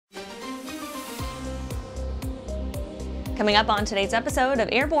Coming up on today's episode of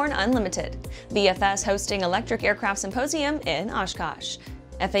Airborne Unlimited, VFS hosting Electric Aircraft Symposium in Oshkosh.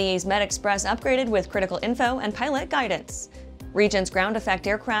 FAA's MedXpress upgraded with critical info and pilot guidance. Regent's ground effect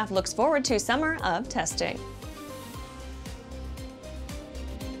aircraft looks forward to summer of testing.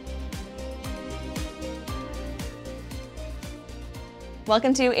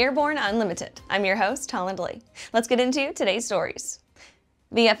 Welcome to Airborne Unlimited. I'm your host, Holland Lee. Let's get into today's stories.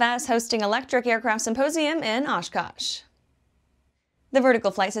 VFS hosting Electric Aircraft Symposium in Oshkosh. The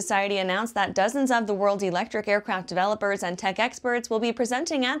Vertical Flight Society announced that dozens of the world's electric aircraft developers and tech experts will be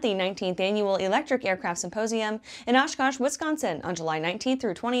presenting at the 19th Annual Electric Aircraft Symposium in Oshkosh, Wisconsin on July 19th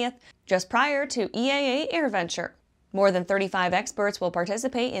through 20th, just prior to EAA AirVenture. More than 35 experts will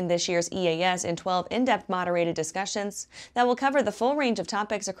participate in this year's EAS in 12 in-depth moderated discussions that will cover the full range of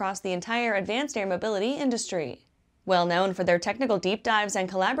topics across the entire advanced air mobility industry. Well known for their technical deep dives and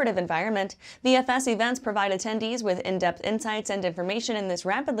collaborative environment, VFS events provide attendees with in-depth insights and information in this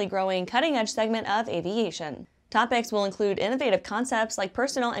rapidly growing, cutting-edge segment of aviation. Topics will include innovative concepts like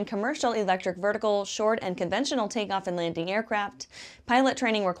personal and commercial electric vertical, short, and conventional takeoff and landing aircraft, pilot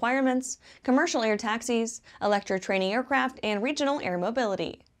training requirements, commercial air taxis, electric training aircraft, and regional air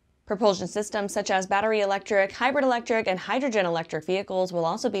mobility. Propulsion systems such as battery electric, hybrid electric, and hydrogen electric vehicles will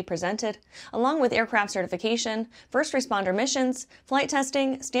also be presented, along with aircraft certification, first responder missions, flight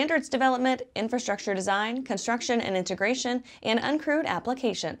testing, standards development, infrastructure design, construction and integration, and uncrewed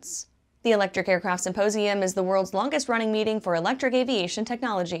applications. The Electric Aircraft Symposium is the world's longest-running meeting for electric aviation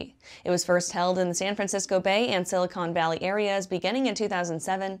technology. It was first held in the San Francisco Bay and Silicon Valley areas beginning in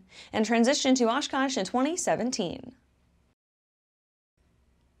 2007 and transitioned to Oshkosh in 2017.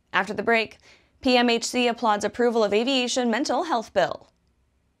 After the break, PMHC applauds approval of Aviation Mental Health Bill.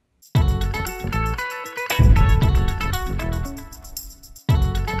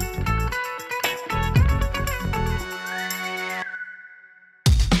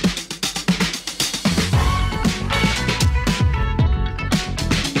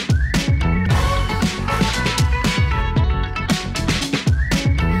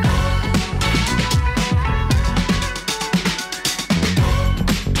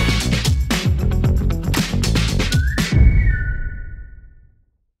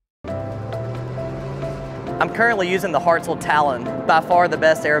 I'm currently using the Hartzel Talon, by far the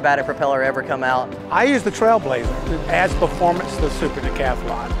best aerobatic propeller ever come out. I use the Trailblazer. It adds performance to the Super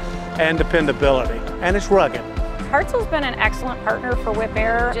Decathlon and dependability, and it's rugged. Hartzel's been an excellent partner for Whip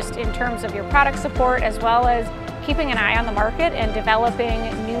Air, just in terms of your product support as well as keeping an eye on the market and developing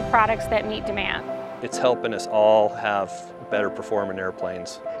new products that meet demand. It's helping us all have better performing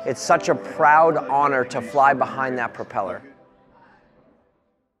airplanes. It's such a proud honor to fly behind that propeller.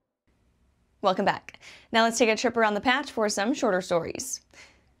 Welcome back. Now let's take a trip around the patch for some shorter stories.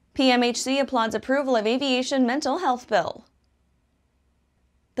 PMHC applauds approval of Aviation Mental Health Bill.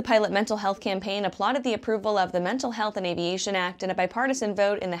 The Pilot Mental Health Campaign applauded the approval of the Mental Health in Aviation Act in a bipartisan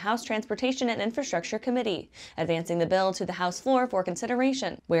vote in the House Transportation and Infrastructure Committee, advancing the bill to the House floor for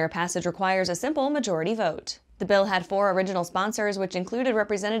consideration, where passage requires a simple majority vote. The bill had 4 original sponsors, which included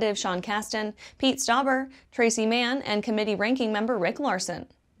Representative Sean Casten, Pete Stauber, Tracy Mann, and committee ranking member Rick Larson.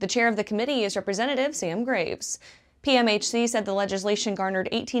 The chair of the committee is Representative Sam Graves. PMHC said the legislation garnered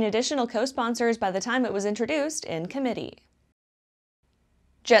 18 additional co-sponsors by the time it was introduced in committee.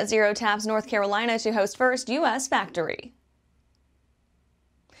 JetZero Tabs North Carolina to host first U.S. factory.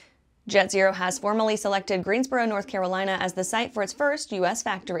 JetZero has formally selected Greensboro, North Carolina as the site for its first U.S.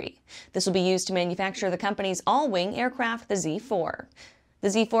 factory. This will be used to manufacture the company's all-wing aircraft, the Z4. The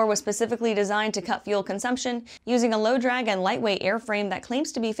Z4 was specifically designed to cut fuel consumption using a low-drag and lightweight airframe that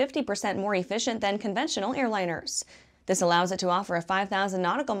claims to be 50% more efficient than conventional airliners. This allows it to offer a 5,000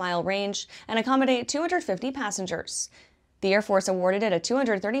 nautical mile range and accommodate 250 passengers. The Air Force awarded it a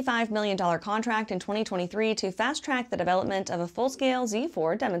 $235 million contract in 2023 to fast-track the development of a full-scale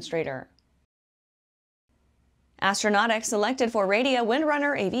Z4 demonstrator. Astronautics selected for Radia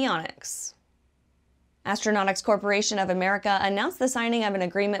Windrunner Avionics. Astronautics Corporation of America announced the signing of an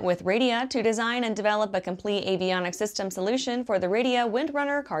agreement with Radia to design and develop a complete avionics system solution for the Radia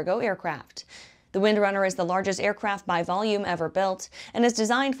Windrunner cargo aircraft. The Windrunner is the largest aircraft by volume ever built and is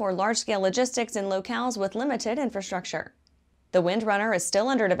designed for large-scale logistics in locales with limited infrastructure. The Windrunner is still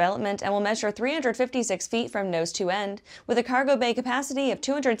under development and will measure 356 feet from nose to end, with a cargo bay capacity of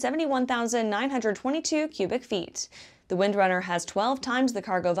 271,922 cubic feet. The Windrunner has 12 times the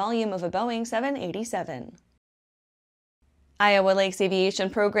cargo volume of a Boeing 787. Iowa Lakes Aviation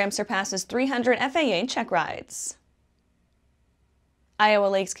Program surpasses 300 FAA check rides. Iowa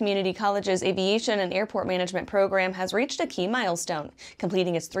Lakes Community College's Aviation and Airport Management program has reached a key milestone,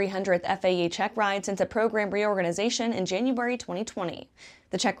 completing its 300th FAA check ride since a program reorganization in January 2020.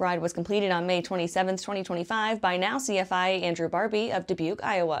 The check ride was completed on May 27, 2025 by now CFI Andrew Barbie of Dubuque,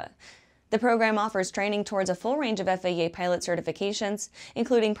 Iowa. The program offers training towards a full range of FAA pilot certifications,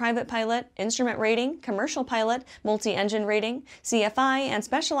 including private pilot, instrument rating, commercial pilot, multi-engine rating, CFI, and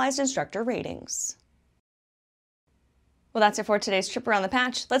specialized instructor ratings. Well, that's it for today's trip around the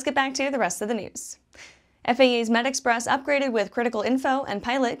patch. Let's get back to the rest of the news. FAA's MedXpress upgraded with critical info and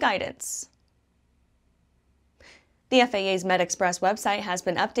pilot guidance. The FAA's MedXpress website has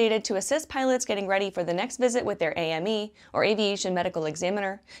been updated to assist pilots getting ready for the next visit with their AME, or Aviation Medical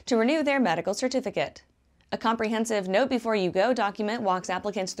Examiner, to renew their medical certificate. A comprehensive Note Before You Go document walks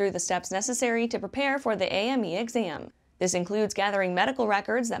applicants through the steps necessary to prepare for the AME exam. This includes gathering medical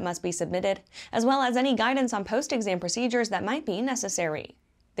records that must be submitted, as well as any guidance on post-exam procedures that might be necessary.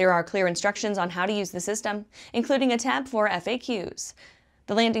 There are clear instructions on how to use the system, including a tab for FAQs.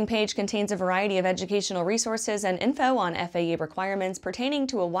 The landing page contains a variety of educational resources and info on FAA requirements pertaining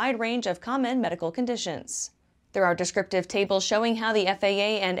to a wide range of common medical conditions. There are descriptive tables showing how the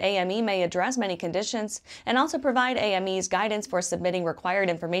FAA and AME may address many conditions, and also provide AME's guidance for submitting required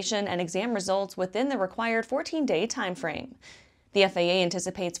information and exam results within the required 14-day timeframe. The FAA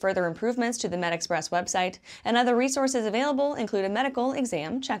anticipates further improvements to the MedXpress website, and other resources available include a medical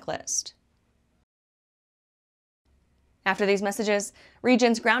exam checklist. After these messages,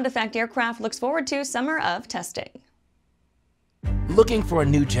 Regent's ground effect aircraft looks forward to summer of testing. Looking for a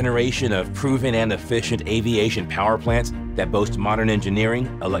new generation of proven and efficient aviation power plants that boast modern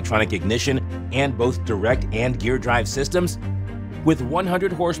engineering, electronic ignition, and both direct and gear drive systems? With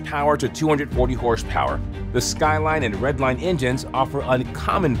 100 horsepower to 240 horsepower, the Skyline and Redline engines offer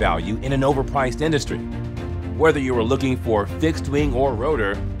uncommon value in an overpriced industry. Whether you are looking for fixed wing or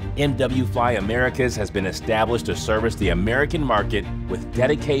rotor, MW Fly Americas has been established to service the American market with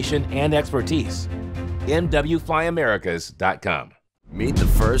dedication and expertise. MWFlyAmericas.com. Meet the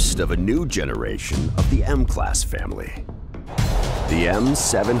first of a new generation of the M-Class family. The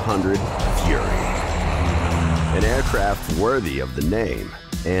M700 Fury. An aircraft worthy of the name,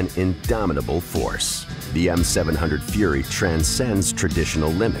 an indomitable force. The M700 Fury transcends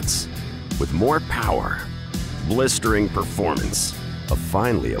traditional limits. With more power, blistering performance, a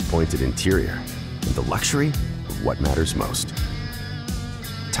finely appointed interior, and the luxury of what matters most.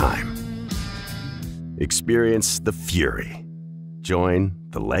 Time. Experience the Fury. Join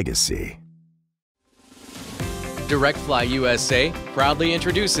the legacy. Direct Fly USA proudly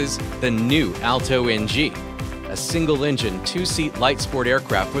introduces the new Alto NG, a single-engine, two-seat light sport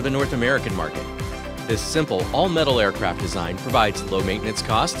aircraft for the North American market. This simple, all-metal aircraft design provides low-maintenance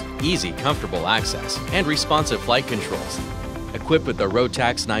cost, easy, comfortable access, and responsive flight controls. Equipped with a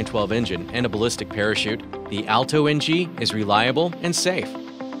Rotax 912 engine and a ballistic parachute, the Alto NG is reliable and safe.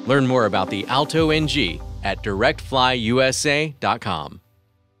 Learn more about the Alto NG at directflyusa.com.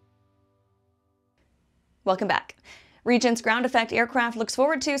 Welcome back. Regent's ground effect aircraft looks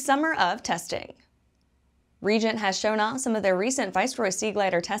forward to summer of testing. Regent has shown off some of their recent Viceroy Sea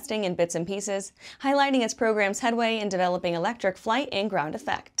Glider testing in bits and pieces, highlighting its program's headway in developing electric flight and ground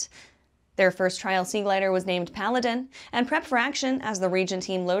effect. Their first trial Sea Glider was named Paladin and prepped for action as the Regent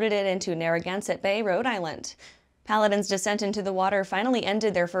team loaded it into Narragansett Bay, Rhode Island. Paladin's descent into the water finally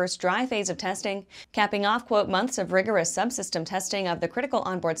ended their first dry phase of testing, capping off, quote, months of rigorous subsystem testing of the critical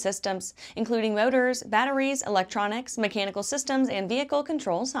onboard systems, including motors, batteries, electronics, mechanical systems, and vehicle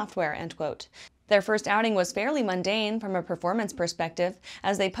control software, end quote. Their first outing was fairly mundane from a performance perspective,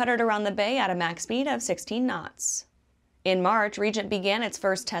 as they puttered around the bay at a max speed of 16 knots. In March, Regent began its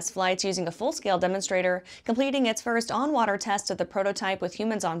first test flights using a full-scale demonstrator, completing its first on-water test of the prototype with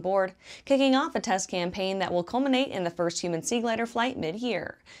humans on board, kicking off a test campaign that will culminate in the first human Sea Glider flight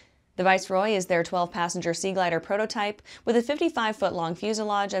mid-year. The Viceroy is their 12-passenger Sea Glider prototype with a 55-foot-long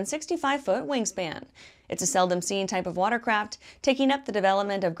fuselage and 65-foot wingspan. It's a seldom-seen type of watercraft, taking up the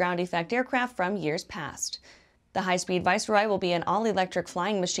development of ground effect aircraft from years past. The high-speed Viceroy will be an all-electric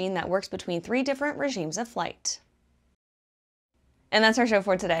flying machine that works between 3 different regimes of flight. And that's our show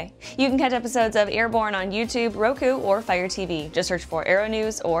for today. You can catch episodes of Airborne on YouTube, Roku, or Fire TV. Just search for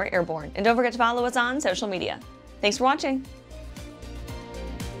Aero-News or Airborne. And don't forget to follow us on social media. Thanks for watching.